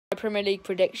Premier League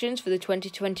predictions for the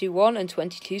 2021 and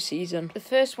 22 season. The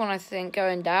first one I think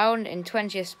going down in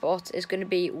 20th spot is going to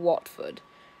be Watford.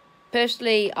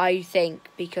 Personally, I think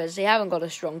because they haven't got a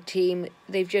strong team,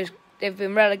 they've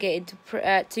been relegated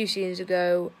to 2 seasons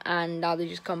ago, and now they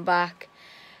just come back,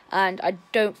 and I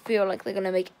don't feel like they're going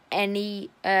to make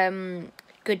any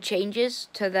good changes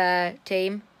to their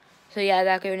team. So yeah,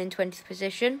 they're going in 20th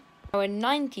position. Now in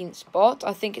 19th spot,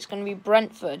 I think it's going to be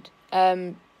Brentford.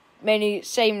 Mainly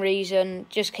same reason,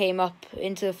 just came up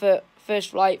into the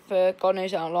first flight for God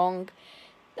knows how long,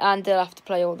 and they'll have to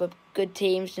play all the good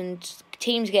teams, and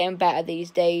teams getting better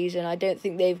these days, and I don't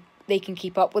think they can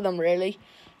keep up with them really.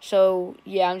 So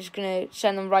yeah, I'm just going to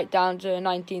send them right down to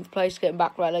 19th place, getting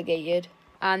back relegated.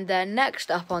 And then next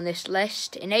up on this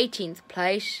list, in 18th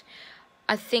place,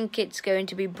 I think it's going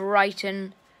to be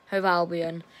Brighton Hove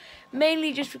Albion.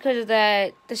 Mainly just because of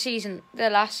their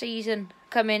last season,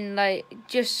 coming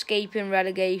just escaping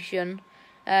relegation.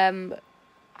 I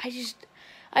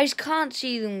just can't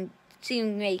see them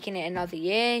making it another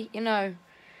year, you know.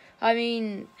 I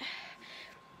mean,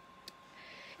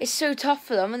 it's so tough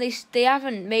for them, and they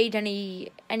haven't made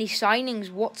any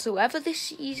signings whatsoever this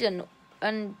season,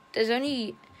 and there's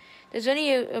only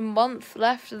a month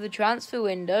left of the transfer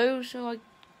window, so I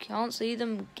can't see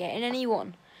them getting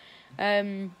anyone.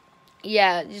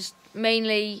 Yeah, just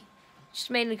mainly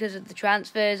because of the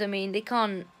transfers. I mean, they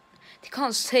can't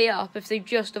stay up if they've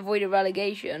just avoided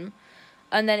relegation,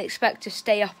 and then expect to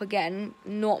stay up again,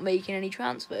 not making any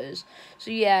transfers.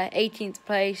 So yeah, 18th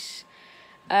place,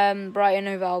 Brighton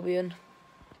Hove Albion.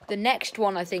 The next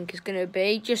one I think is going to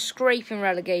be, just scraping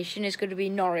relegation, is going to be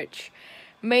Norwich.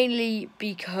 Mainly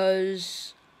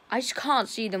because I just can't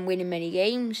see them winning many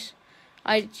games.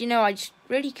 I just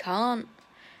really can't.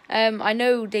 I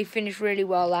know they finished really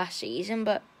well last season,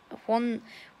 but one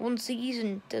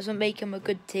season doesn't make them a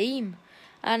good team.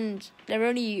 And they've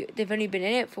only been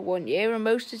in it for 1 year, and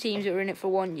most of the teams that are in it for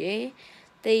 1 year,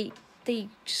 they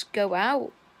just go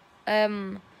out.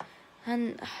 And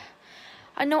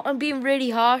I know I'm being really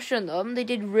harsh on them. They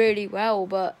did really well,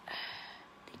 but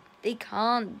they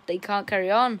can't carry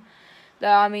on.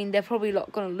 I mean, they're probably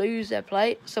not going to lose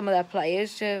some of their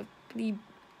players to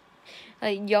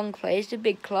young players to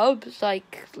big clubs,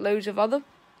 like loads of other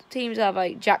teams have.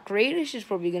 Jack Grealish is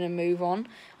probably going to move on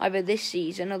either this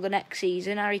season or the next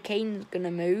season. Harry Kane's going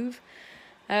to move.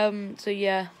 So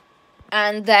yeah.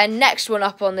 And then next one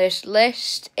up on this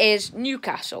list is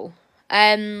Newcastle.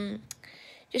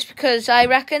 Just because I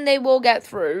reckon they will get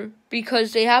through,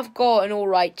 because they have got an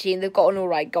alright team. They've got an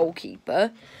alright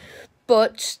goalkeeper,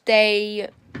 but they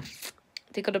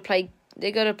got to play.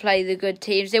 They got to play the good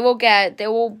teams. They'll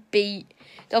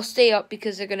stay up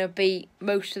because they're going to beat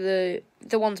most of the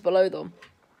ones below them.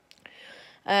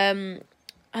 I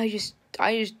just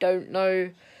don't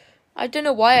know. I don't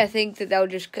know why I think that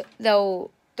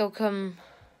they'll come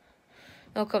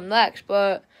next,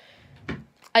 but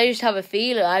I just have a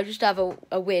feeling. I just have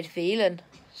a weird feeling.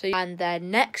 And then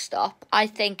next up, I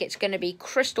think it's going to be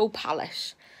Crystal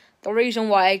Palace. The reason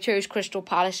why I chose Crystal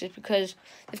Palace is because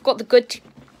they've got the good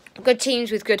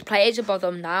teams with good players above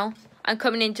them now. And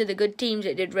coming into the good teams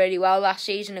that did really well last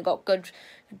season and got good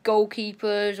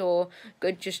goalkeepers or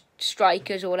good just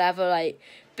strikers or whatever, like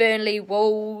Burnley,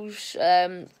 Wolves,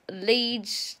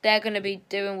 Leeds, they're going to be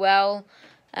doing well.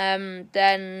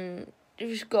 Then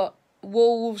you've just got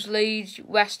Wolves, Leeds,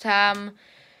 West Ham,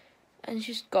 and it's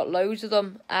just got loads of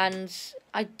them. And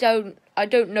I don't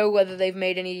know whether they've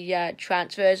made any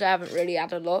transfers. I haven't really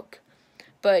had a look,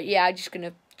 but yeah, I'm just going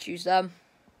to choose them.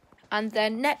 And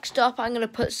then next up, I'm going to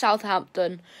put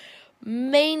Southampton,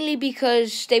 mainly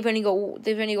because they've only got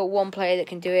one player that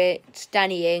can do it. It's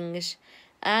Danny Ings,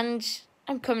 and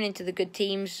I'm coming into the good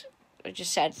teams. I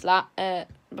just said that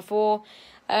before.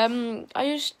 I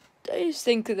just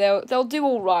think that they'll do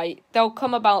all right. They'll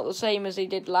come about the same as they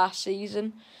did last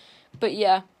season, but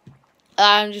yeah,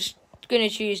 I'm just going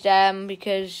to choose them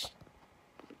because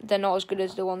they're not as good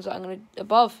as the ones that I'm going to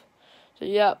above. So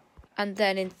yeah. And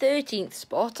then in 13th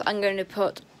spot, I'm going to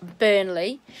put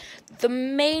Burnley. The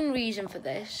main reason for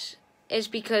this is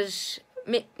because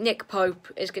Nick Pope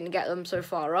is going to get them so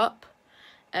far up.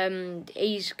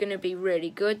 He's going to be really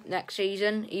good next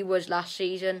season. He was last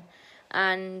season.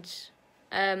 And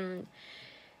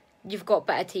you've got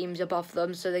better teams above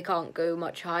them, so they can't go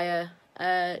much higher.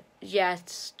 Yeah,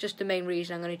 it's just the main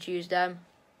reason I'm going to choose them.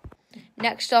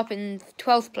 Next up in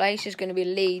 12th place is going to be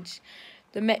Leeds.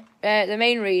 The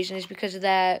main reason is because of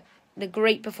the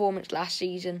great performance last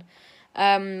season.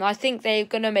 I think they're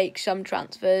going to make some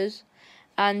transfers.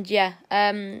 And yeah,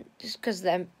 just because of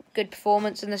their good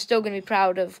performance. And they're still going to be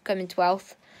proud of coming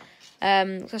 12th.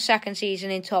 The second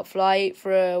season in top flight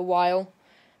for a while,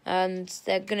 and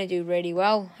they're gonna do really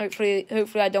well. Hopefully,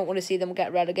 I don't want to see them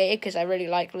get relegated because I really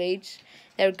like Leeds.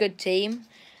 They're a good team,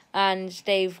 and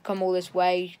they've come all this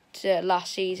way to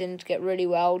last season to get really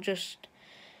well.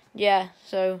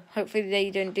 So hopefully they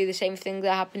don't do the same thing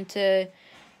that happened to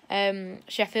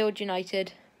Sheffield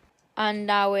United. And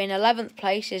now in 11th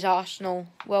place is Arsenal.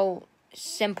 Well,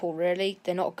 simple really.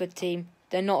 They're not a good team.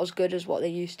 They're not as good as what they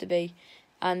used to be.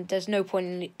 And there's no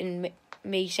point in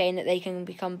me saying that they can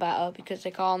become better because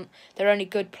they can't. They're only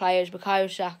good players. Bukayo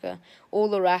Saka. All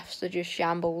the refs are just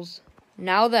shambles.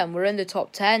 Now then, we're in the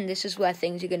top 10. This is where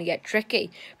things are going to get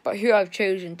tricky. But who I've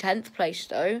chosen 10th place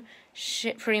though,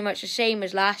 pretty much the same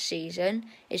as last season,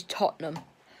 is Tottenham.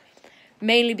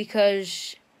 Mainly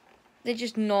because they're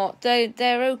just not.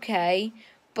 They're okay,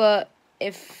 but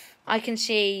if I can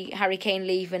see Harry Kane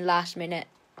leaving last minute,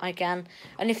 I can.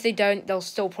 And if they don't, they'll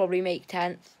still probably make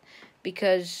 10th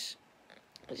because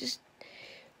just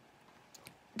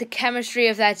the chemistry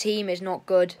of their team is not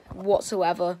good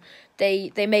whatsoever.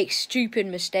 They make stupid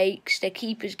mistakes. Their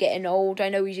keeper's getting old. I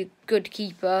know he's a good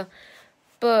keeper,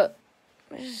 but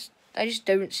I just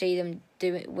don't see them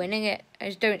winning it. I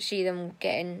just don't see them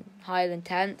getting higher than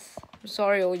 10th. I'm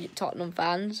sorry, all you Tottenham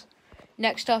fans.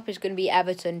 Next up is going to be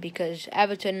Everton because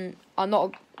Everton are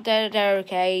not. They're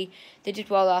okay. They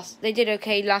did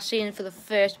okay last season for the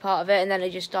first part of it, and then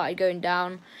they just started going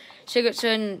down.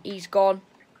 Sigurdsson, he's gone.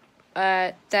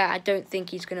 I don't think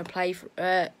he's going to play.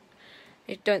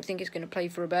 I don't think he's going to play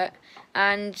for a bit.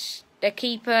 And their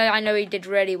keeper, I know he did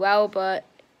really well, but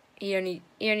he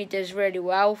only does really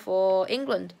well for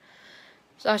England.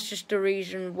 So that's just the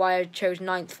reason why I chose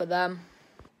 9th for them.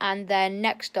 And then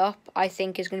next up, I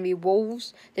think, is going to be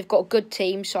Wolves. They've got a good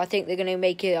team, so I think they're going to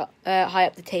make it high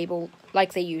up the table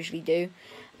like they usually do.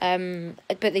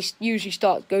 But they usually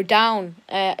go down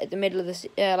at the middle of the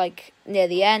near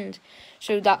the end.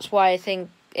 So that's why I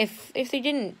think if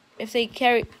they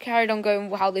carried on going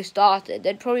how they started,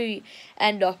 they'd probably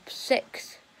end up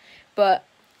 6th. But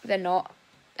they're not.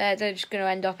 They're just going to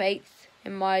end up 8th,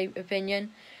 in my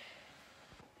opinion.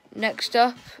 Next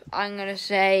up, I'm going to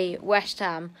say West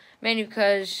Ham, mainly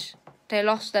because they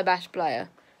lost their best player.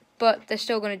 But they're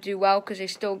still going to do well because they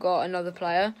still got another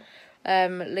player.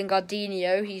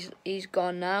 Lingardinho, he's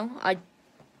gone now.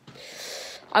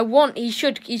 He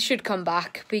should come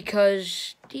back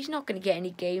because he's not going to get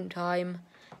any game time.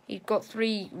 He's got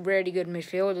 3 really good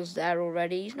midfielders there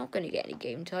already. He's not going to get any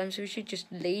game time, so he should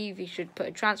just leave. He should put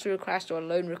a transfer request or a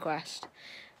loan request.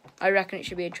 I reckon it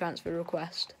should be a transfer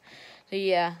request. So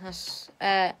yeah, that's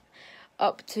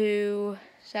up to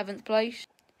 7th place.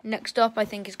 Next up, I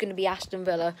think, is going to be Aston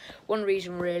Villa. One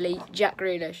reason, really, Jack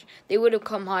Grealish. They would have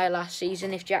come higher last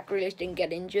season if Jack Grealish didn't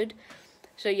get injured.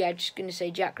 So yeah, just going to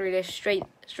say Jack Grealish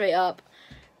straight up.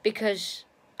 Because,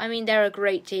 I mean, they're a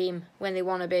great team when they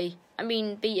want to be. I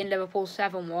mean, beating Liverpool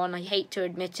 7-1, I hate to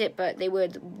admit it, but they were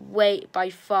by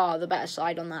far the better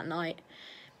side on that night.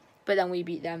 But then we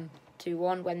beat them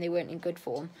 2-1 when they weren't in good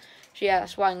form. So yeah,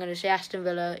 that's why I'm going to say Aston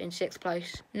Villa in 6th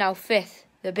place. Now 5th,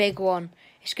 the big one,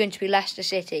 is going to be Leicester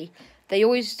City. They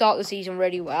always start the season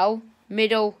really well.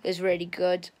 Middle is really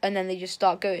good. And then they just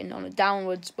start going on a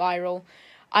downward spiral.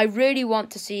 I really want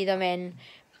to see them in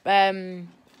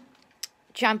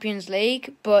Champions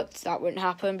League, but that won't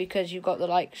happen because you've got the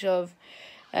likes of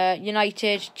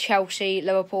United, Chelsea,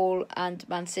 Liverpool and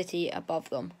Man City above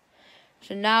them.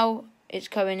 So now it's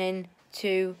coming in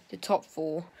to the top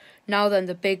 4. Now then,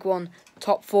 the big one,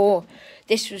 top 4.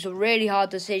 This was a really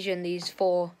hard decision, these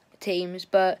 4 teams,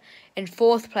 but in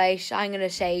 4th place, I'm going to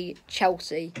say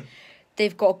Chelsea.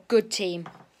 They've got a good team,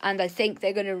 and I think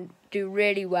they're going to do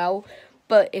really well.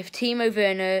 But if Timo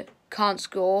Werner can't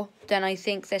score, then I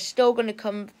think they're still going to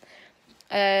come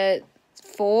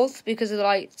 4th because of the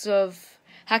likes of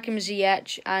Hakim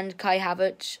Ziyech and Kai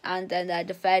Havertz, and then their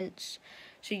defence.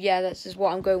 So yeah, this is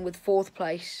what I'm going with 4th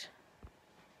place.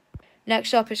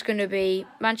 Next up is going to be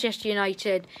Manchester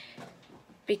United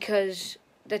because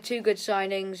they're 2 good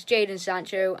signings, Jadon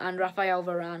Sancho and Rafael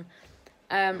Varane.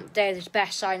 They're the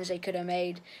best signings they could have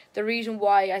made. The reason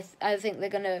why I think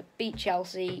they're going to beat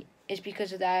Chelsea is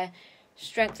because of their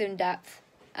strength and depth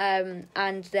and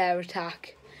their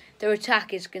attack. Their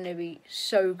attack is going to be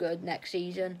so good next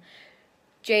season.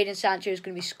 Jadon Sancho is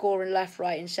going to be scoring left,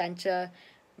 right and centre.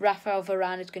 Rafael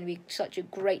Varane is going to be such a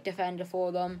great defender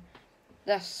for them.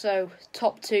 That's so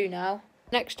top 2 now.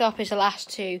 Next up is the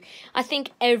last 2. I think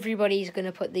everybody's going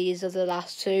to put these as the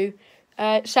last 2.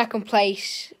 2nd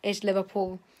place is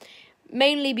Liverpool,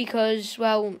 mainly because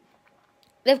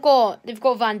they've got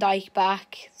Van Dijk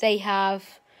back. They have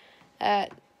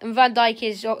and Van Dijk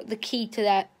is the key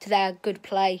to their good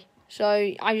play.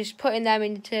 So I'm just putting them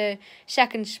into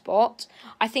second spot.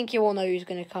 I think you all know who's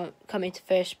going to come into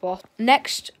first spot.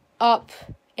 Next up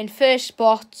in first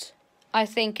spot, I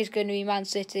think is going to be Man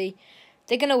City.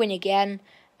 They're going to win again,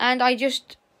 and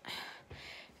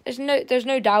there's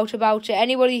no doubt about it.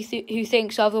 Anybody who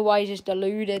thinks otherwise is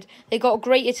deluded. They got a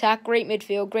great attack, great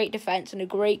midfield, great defence, and a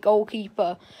great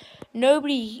goalkeeper.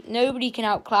 Nobody can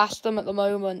outclass them at the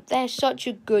moment. They're such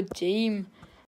a good team.